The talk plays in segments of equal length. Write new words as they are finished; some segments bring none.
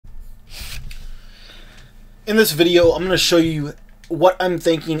In this video, I'm going to show you what I'm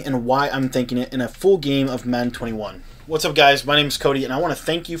thinking and why I'm thinking it in a full game of Madden 21. What's up, guys? My name is Cody, and I want to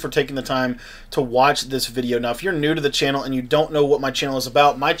thank you for taking the time to watch this video. Now, if you're new to the channel and you don't know what my channel is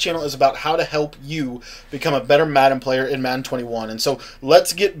about how to help you become a better Madden player in Madden 21. And so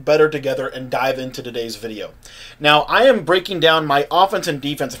let's get better together and dive into today's video. Now, I am breaking down my offense and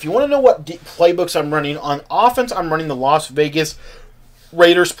defense. If you want to know what playbooks I'm running, on offense, I'm running the Las Vegas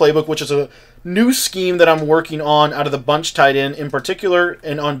Raiders playbook, which is a new scheme that I'm working on out of the bunch tight end in particular.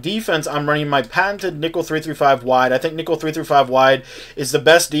 And on defense, I'm running my patented nickel 3-5 wide. I think nickel 3-5 wide is the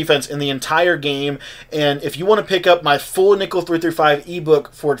best defense in the entire game. And if you want to pick up my full nickel 3-5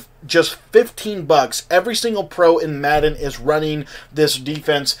 ebook for just 15 bucks, every single pro in Madden is running this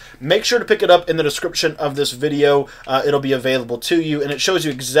defense. Make sure to pick it up in the description of this video. It'll be available to you, and it shows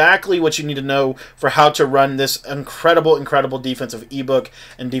you exactly what you need to know for how to run this incredible defensive ebook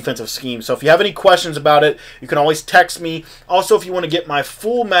and defensive scheme. So if you have any questions about it, you can always text me. Also, if you want to get my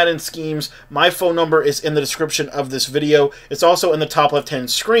full Madden schemes, my phone number is in the description of this video. It's also in the top left-hand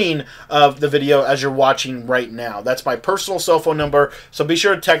screen of the video as you're watching right now. That's my personal cell phone number, so be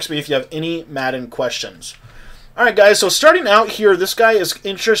sure to text me if you have any Madden questions. Alright, guys, so starting out here, this guy is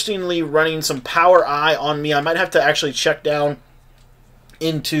interestingly running some power I on me. I might have to actually check down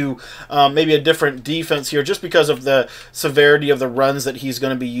into maybe a different defense here just because of the severity of the runs that he's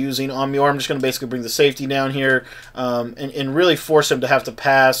going to be using on me. Or I'm just going to basically bring the safety down here and really force him to have to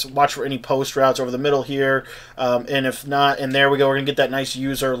pass. Watch for any post routes over the middle here. And if not, and there we go, we're going to get that nice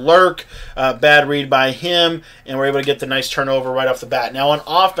user lurk. Bad read by him, and we're able to get the nice turnover right off the bat. Now on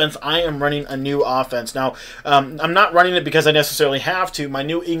offense, I am running a new offense. Now, I'm not running it because I necessarily have to. My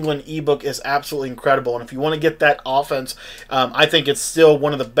New England ebook is absolutely incredible, and if you want to get that offense, I think it's still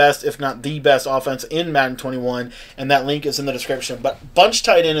one of the best, if not the best, offense in Madden 21, and that link is in the description. But bunch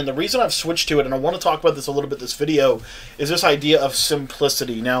tight end, and the reason I've switched to it, and I want to talk about this a little bit this video, is this idea of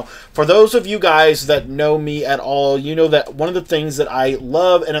simplicity. Now, for those of you guys that know me at all, you know that one of the things that I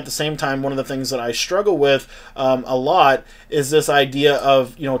love, and at the same time one of the things that I struggle with a lot, is this idea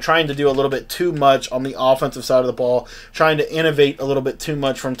of, you know, trying to do a little bit too much on the offensive side of the ball, trying to innovate a little bit too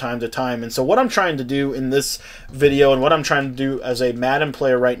much from time to time. And so what I'm trying to do in this video, and what I'm trying to do as a Madden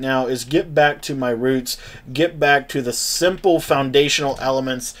player right now, is get back to my roots, get back to the simple foundational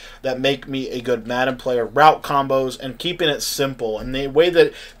elements that make me a good Madden player, route combos, and keeping it simple. And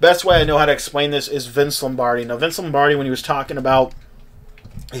the best way I know how to explain this is Vince Lombardi. Now, Vince Lombardi, when he was talking about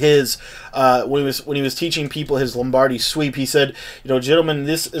his when he was teaching people his Lombardi sweep, he said, you know, gentlemen,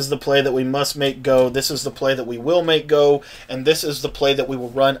 this is the play that we must make go, this is the play that we will make go, and this is the play that we will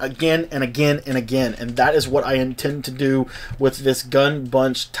run again and again and again. And that is what I intend to do with this gun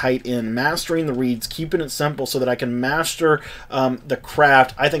bunch tight end. Mastering the reads, keeping it simple so that I can master the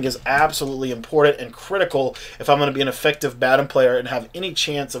craft, I think is absolutely important and critical if I'm going to be an effective Madden player and have any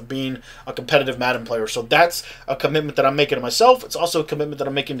chance of being a competitive Madden player. So that's a commitment that I'm making to myself. It's also a commitment that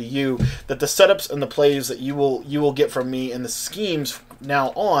I'm making to you, that the setups and the plays that you will get from me and the schemes now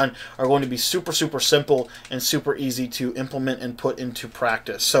on are going to be super simple and super easy to implement and put into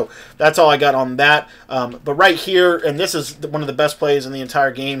practice. So that's all I got on that. But right here, and this is one of the best plays in the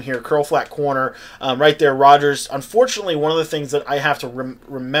entire game here, curl flat corner, right there, Rodgers. Unfortunately, one of the things that I have to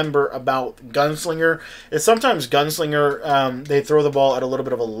remember about Gunslinger is sometimes Gunslinger, they throw the ball at a little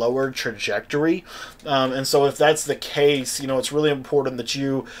bit of a lower trajectory. And so if that's the case, you know, it's really important that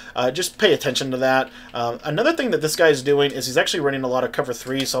you just pay attention to that. Another thing that this guy is doing is he's actually running a lot of cover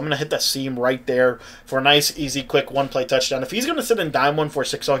 3, so I'm going to hit that seam right there for a nice, easy, quick one-play touchdown. If he's going to sit in dime 1 for a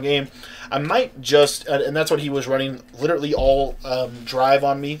 6-all game, I might just, and that's what he was running literally all drive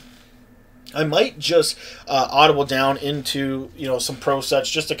on me, I might just audible down into, you know, some pro sets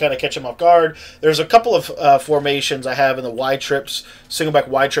just to kind of catch him off guard. There's a couple of formations I have in the wide trips, single back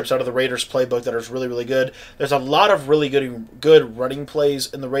wide trips out of the Raiders playbook that are really good. There's a lot of really good running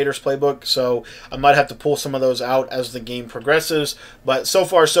plays in the Raiders playbook, so I might have to pull some of those out as the game progresses. But so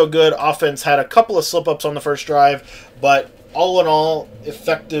far so good. Offense had a couple of slip-ups on the first drive, but all in all,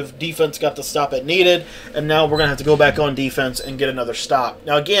 effective defense got the stop it needed, and now we're going to have to go back on defense and get another stop.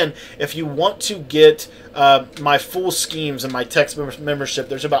 Now again, if you want to get my full schemes and my text membership,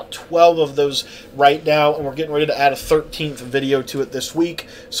 there's about 12 of those right now, and we're getting ready to add a 13th video to it this week.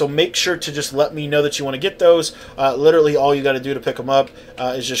 So make sure to just let me know that you want to get those. Literally all you got to do to pick them up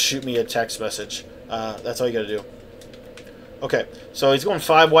is just shoot me a text message. That's all you got to do. Okay, so he's going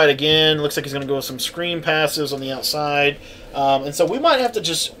 5 wide again. Looks like he's going to go with some screen passes on the outside. And so we might have to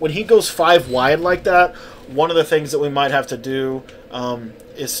just, when he goes 5 wide like that, one of the things that we might have to do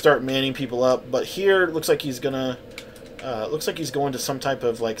is start manning people up. But here, it looks like he's going to, looks like he's going to some type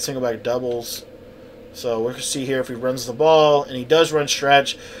of like single back doubles. So we're going to see here if he runs the ball, and he does run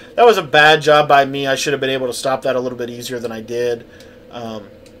stretch. That was a bad job by me. I should have been able to stop that a little bit easier than I did.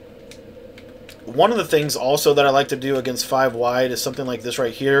 One of the things also that I like to do against 5 wide is something like this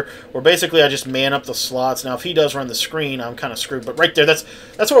right here, where basically I just man up the slots. Now, if he does run the screen, I'm kind of screwed. But right there, that's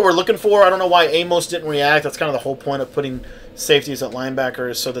what we're looking for. I don't know why Amos didn't react. That's kind of the whole point of putting safeties at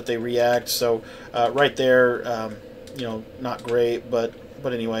linebackers, so that they react. So right there, you know, not great, but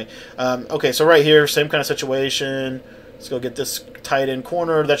anyway. Okay, so right here, same kind of situation. Let's go get this tight end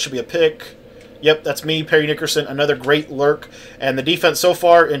corner. That should be a pick. Yep, that's me, Perry Nickerson, another great lurk. And the defense so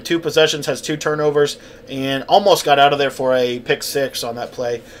far in 2 possessions has 2 turnovers and almost got out of there for a pick 6 on that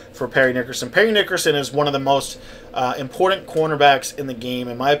play for Perry Nickerson. Perry Nickerson is one of the most important cornerbacks in the game.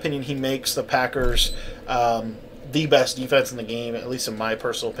 In my opinion, he makes the Packers the best defense in the game, at least in my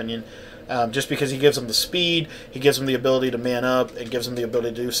personal opinion. Just because he gives them the speed, he gives them the ability to man up, and gives them the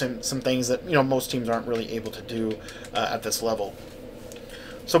ability to do some things that, you know, most teams aren't really able to do at this level.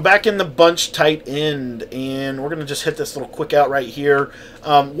 So back in the bunch tight end, and we're going to just hit this little quick out right here.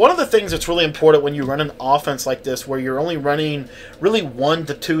 One of the things that's really important when you run an offense like this, where you're only running really 1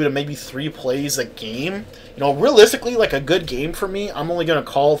 to 2 to maybe 3 plays a game, you know, realistically, like a good game for me, I'm only going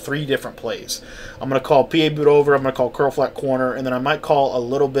to call 3 different plays. I'm going to call PA boot over, I'm going to call curl flat corner, and then I might call a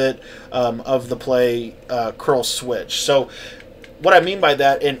little bit of the play curl switch. So what I mean by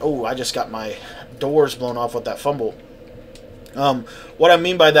that, and oh, I just got my doors blown off with that fumble. What I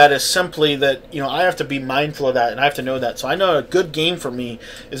mean by that is simply that, you know, I have to be mindful of that, and I have to know that. So I know a good game for me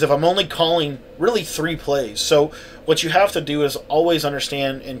is if I'm only calling really 3 plays. So what you have to do is always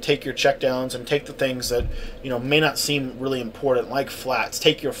understand and take your checkdowns and take the things that, you know, may not seem really important, like flats.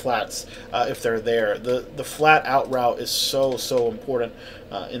 Take your flats if they're there. The flat out route is so important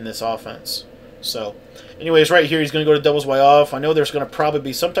in this offense. So anyways, right here he's going to go to doubles way off. I know there's going to probably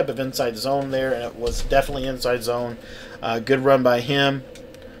be some type of inside zone there, and it was definitely inside zone. Good run by him,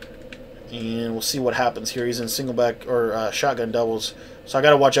 and we'll see what happens here. He's in single back or shotgun doubles, so I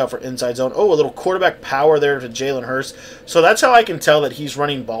got to watch out for inside zone. Oh, a little quarterback power there to Jalen Hurst. So that's how I can tell that he's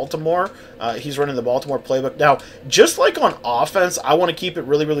running Baltimore. He's running the Baltimore playbook. Now, just like on offense, I want to keep it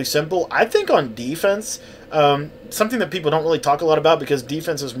really simple. I think on defense, something that people don't really talk a lot about, because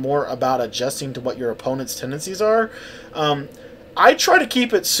defense is more about adjusting to what your opponent's tendencies are. I try to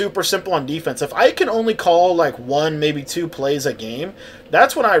keep it super simple on defense. If I can only call like 1, maybe 2 plays a game,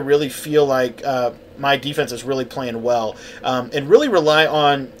 that's when I really feel like my defense is really playing well, and really rely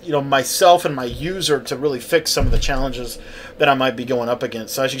on, you know, myself and my user to really fix some of the challenges that I might be going up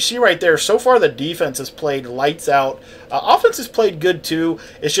against. So as you see right there, so far the defense has played lights out. Offense has played good too.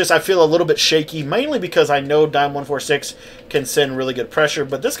 It's just I feel a little bit shaky, mainly because I know Dime 146 can send really good pressure,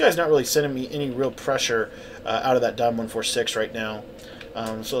 but this guy's not really sending me any real pressure out of that Dime 146 right now.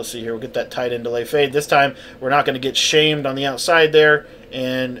 So let's see here. We'll get that tight end delay fade. This time we're not going to get shamed on the outside there,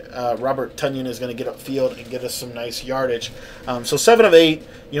 and Robert Tonyan is going to get upfield and get us some nice yardage. So 7 of 8,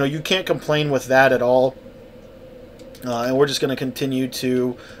 you know, you can't complain with that at all. And we're just going to continue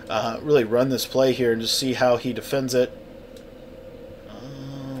to really run this play here and just see how he defends it.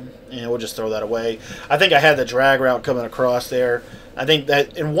 And we'll just throw that away. I think I had the drag route coming across there. I think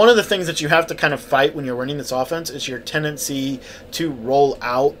that, and one of the things that you have to kind of fight when you're running this offense is your tendency to roll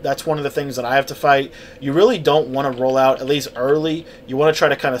out. That's one of the things that I have to fight. You really don't want to roll out, at least early. You want to try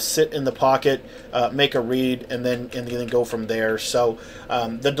to kind of sit in the pocket, make a read, and then go from there. So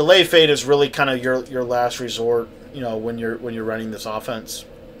the delay fade is really kind of your last resort, you know, when you're running this offense.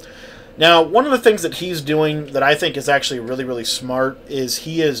 Now, one of the things that he's doing that I think is actually really smart is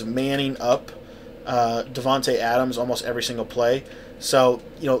he is manning up Devontae Adams almost every single play. So,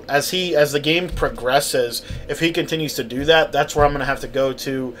 you know, as the game progresses, if he continues to do that, that's where I'm going to have to go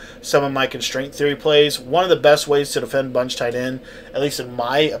to some of my constraint theory plays. One of the best ways to defend bunch tight end, at least in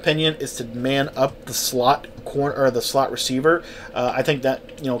my opinion, is to man up the slot corner or the slot receiver. I think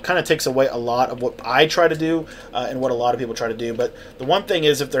that, you know, kind of takes away a lot of what I try to do and what a lot of people try to do. But the one thing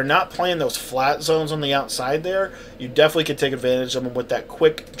is, if they're not playing those flat zones on the outside there, you definitely can take advantage of them with that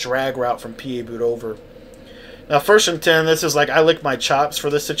quick drag route from PA boot over. Now, 1st and 10, this is like I lick my chops for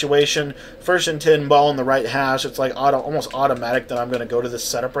this situation. 1st and 10, ball in the right hash. It's like almost automatic that I'm going to go to this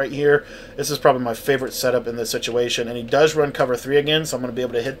setup right here. This is probably my favorite setup in this situation. And he does run cover 3 again, so I'm going to be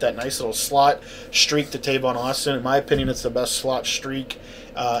able to hit that nice little slot streak to Tavon Austin. In my opinion, it's the best slot streak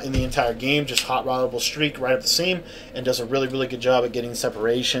in the entire game. Just hot roddable streak right up the seam, and does a really good job at getting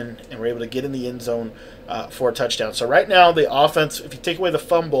separation, and we're able to get in the end zone for a touchdown. So right now the offense, if you take away the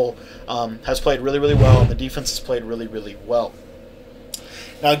fumble, has played really well, and the defense has played really well.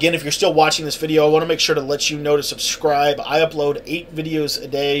 Now, again, if you're still watching this video, I want to make sure to let you know to subscribe. I upload 8 videos a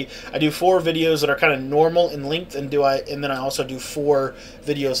day. I do 4 videos that are kind of normal in length, and then I also do 4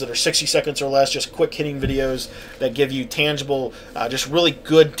 videos that are 60 seconds or less, just quick hitting videos that give you tangible, just really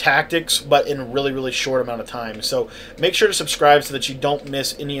good tactics, but in a really, really short amount of time. So make sure to subscribe so that you don't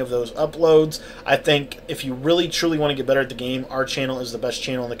miss any of those uploads. I think if you really, truly want to get better at the game, our channel is the best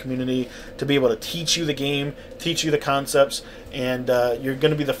channel in the community to be able to teach you the game, teach you the concepts, and you're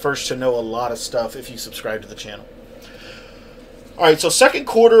going to be the first to know a lot of stuff if you subscribe to the channel. Alright, so second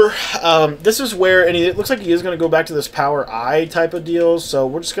quarter, this is where, and it looks like he is going to go back to this power I type of deal, so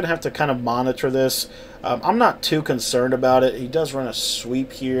we're just going to have to kind of monitor this. I'm not too concerned about it. He does run a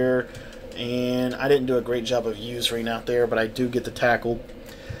sweep here, and I didn't do a great job of using out there, but I do get the tackle.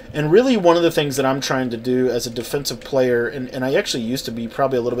 And really one of the things that I'm trying to do as a defensive player, and I actually used to be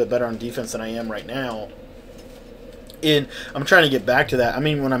probably a little bit better on defense than I am right now, and I'm trying to get back to that. I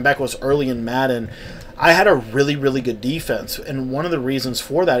mean, when I'm back was early in Madden, I had a really, really good defense, and one of the reasons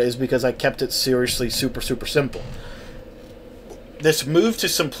for that is because I kept it seriously super, super simple. This move to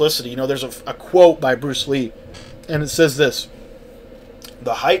simplicity, you know, there's a quote by Bruce Lee, and it says this: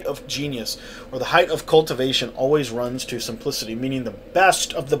 the height of genius, or the height of cultivation, always runs to simplicity, meaning the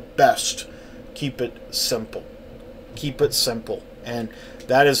best of the best keep it simple. Keep it simple. And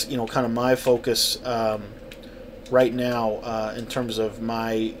that is, you know, kind of my focus right now in terms of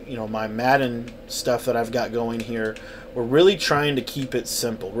my, you know, my Madden stuff that I've got going here. We're really trying to keep it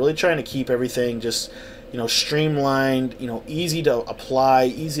simple. Really trying to keep everything just, you know, streamlined, you know, easy to apply,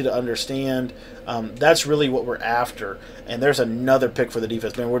 easy to understand. That's really what we're after. And there's another pick for the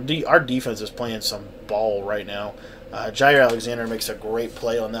defense. Man, our defense is playing some ball right now. Jair Alexander makes a great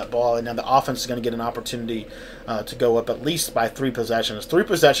play on that ball, and now the offense is going to get an opportunity to go up at least by 3 possessions. 3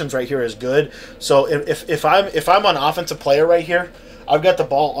 possessions right here is good. So if I'm an offensive player right here, I've got the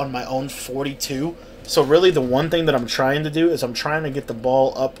ball on my own 42. So really the one thing that I'm trying to do is I'm trying to get the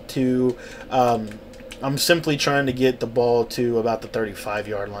ball up to I'm simply trying to get the ball to about the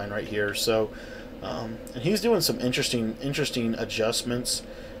 35-yard line right here. So and he's doing some interesting adjustments,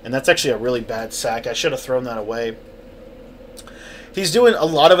 and that's actually a really bad sack. I should have thrown that away. He's doing a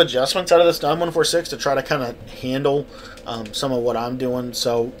lot of adjustments out of this dime 146 to try to kind of handle some of what I'm doing.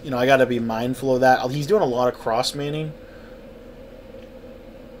 So, you know, I got to be mindful of that. He's doing a lot of cross manning.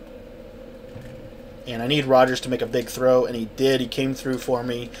 And I need Rodgers to make a big throw, and he did. He came through for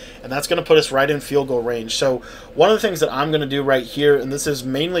me, and that's going to put us right in field goal range. So one of the things that I'm going to do right here, and this is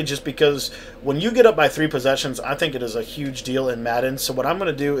mainly just because when you get up by 3 possessions, I think it is a huge deal in Madden. So what I'm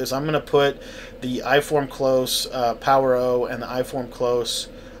going to do is I'm going to put the I-form close, power O, and the I-form close,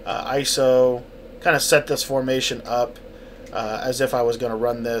 ISO, kind of set this formation up as if I was going to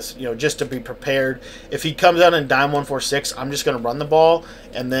run this, you know, just to be prepared. If he comes down in dime 146, I'm just going to run the ball,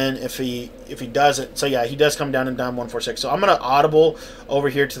 and then if he doesn't, so yeah, he does come down in dime 146. So I'm going to audible over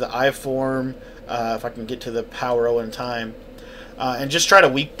here to the I-form, if I can get to the power O in time, and just try to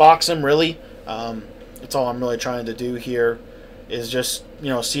weak box him, really. That's all I'm really trying to do here, is just, you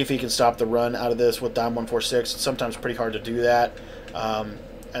know, see if he can stop the run out of this with dime 146. It's sometimes pretty hard to do that.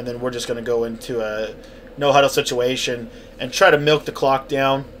 And then we're just going to go into a no-huddle situation and try to milk the clock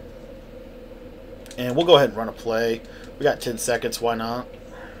down. And we'll go ahead and run a play. We got 10 seconds, why not?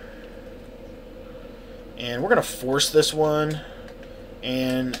 And we're going to force this one.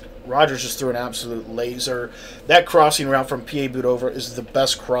 And Rodgers just threw an absolute laser. That crossing route from PA boot over is the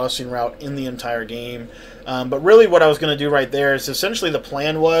best crossing route in the entire game. But really what I was going to do right there is essentially the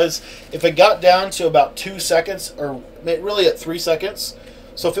plan was, if it got down to about 2 seconds, or really at 3 seconds,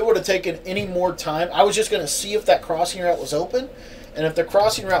 so if it would have taken any more time, I was just going to see if that crossing route was open. And if the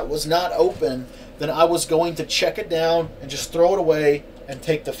crossing route was not open, then I was going to check it down and just throw it away and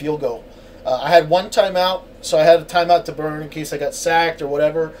take the field goal. I had 1 timeout, so I had a timeout to burn in case I got sacked or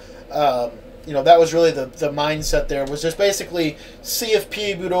whatever. You know, that was really the mindset there, was just basically see if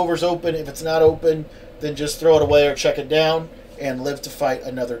PA boot over is open. If it's not open, then just throw it away or check it down and live to fight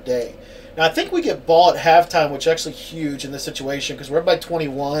another day. Now, I think we get ball at halftime, which is actually huge in this situation because we're up by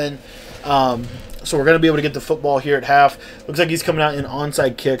 21. So we're going to be able to get the football here at half. Looks like he's coming out in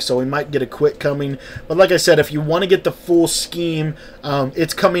onside kick, so we might get a quick coming. But like I said, if you want to get the full scheme,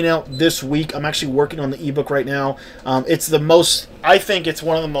 it's coming out this week. I'm actually working on the ebook right now. I think it's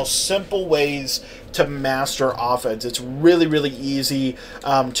one of the most simple ways to master offense. It's really, really easy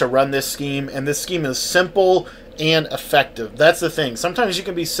to run this scheme, and this scheme is simple and effective. That's the thing. Sometimes you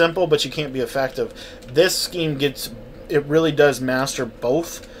can be simple, but you can't be effective. This scheme it really does master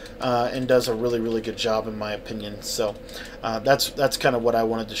both. And does a really, really good job in my opinion. So that's kind of what I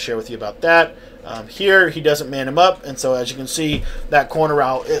wanted to share with you about that. Here, he doesn't man him up, and so as you can see, that corner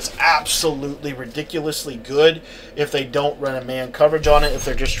route is absolutely ridiculously good if they don't run a man coverage on it. If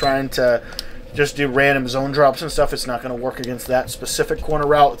they're just trying to just do random zone drops and stuff, it's not going to work against that specific corner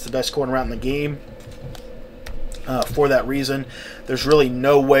route. It's the best corner route in the game. For that reason, there's really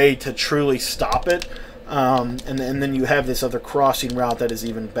no way to truly stop it. And then you have this other crossing route that is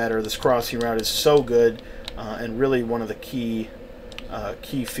even better. This crossing route is so good, and really one of the key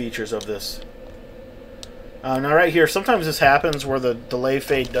features of this. Now right here, sometimes this happens where the delay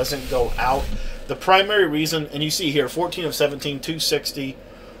fade doesn't go out. The primary reason, and you see here, 14 of 17, 260.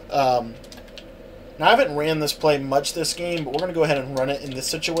 Now I haven't ran this play much this game, but we're going to go ahead and run it in this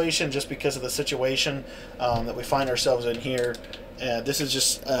situation just because of the situation that we find ourselves in here. This is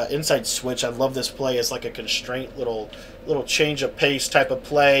just inside switch. I love this play. It's like a constraint, little change of pace type of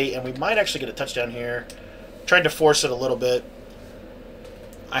play, and we might actually get a touchdown here. Tried to force it a little bit.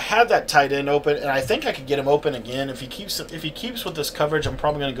 I have that tight end open, and I think I could get him open again. If he keeps with this coverage, I'm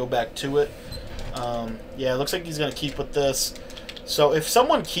probably going to go back to it. Yeah, it looks like he's going to keep with this. So if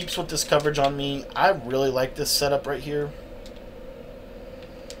someone keeps with this coverage on me, I really like this setup right here.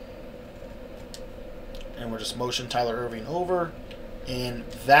 And we're just motion Tyler Irving over. And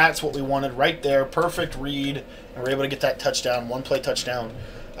that's what we wanted right there. Perfect read. And we're able to get that touchdown, one-play touchdown.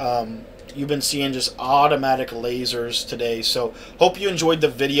 You've been seeing just automatic lasers today. So hope you enjoyed the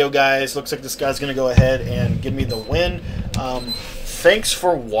video, guys. Looks like this guy's going to go ahead and give me the win. Thanks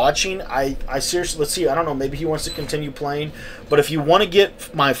for watching. I seriously, let's see, I don't know, maybe he wants to continue playing. But if you want to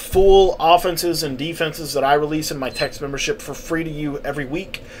get my full offenses and defenses that I release in my text membership for free to you every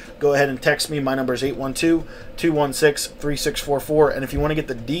week, go ahead and text me. My number is 812-216-3644. And if you want to get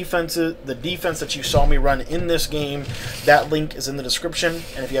the defense that you saw me run in this game, that link is in the description.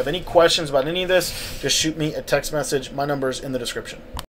 And if you have any questions about any of this, just shoot me a text message. My number is in the description.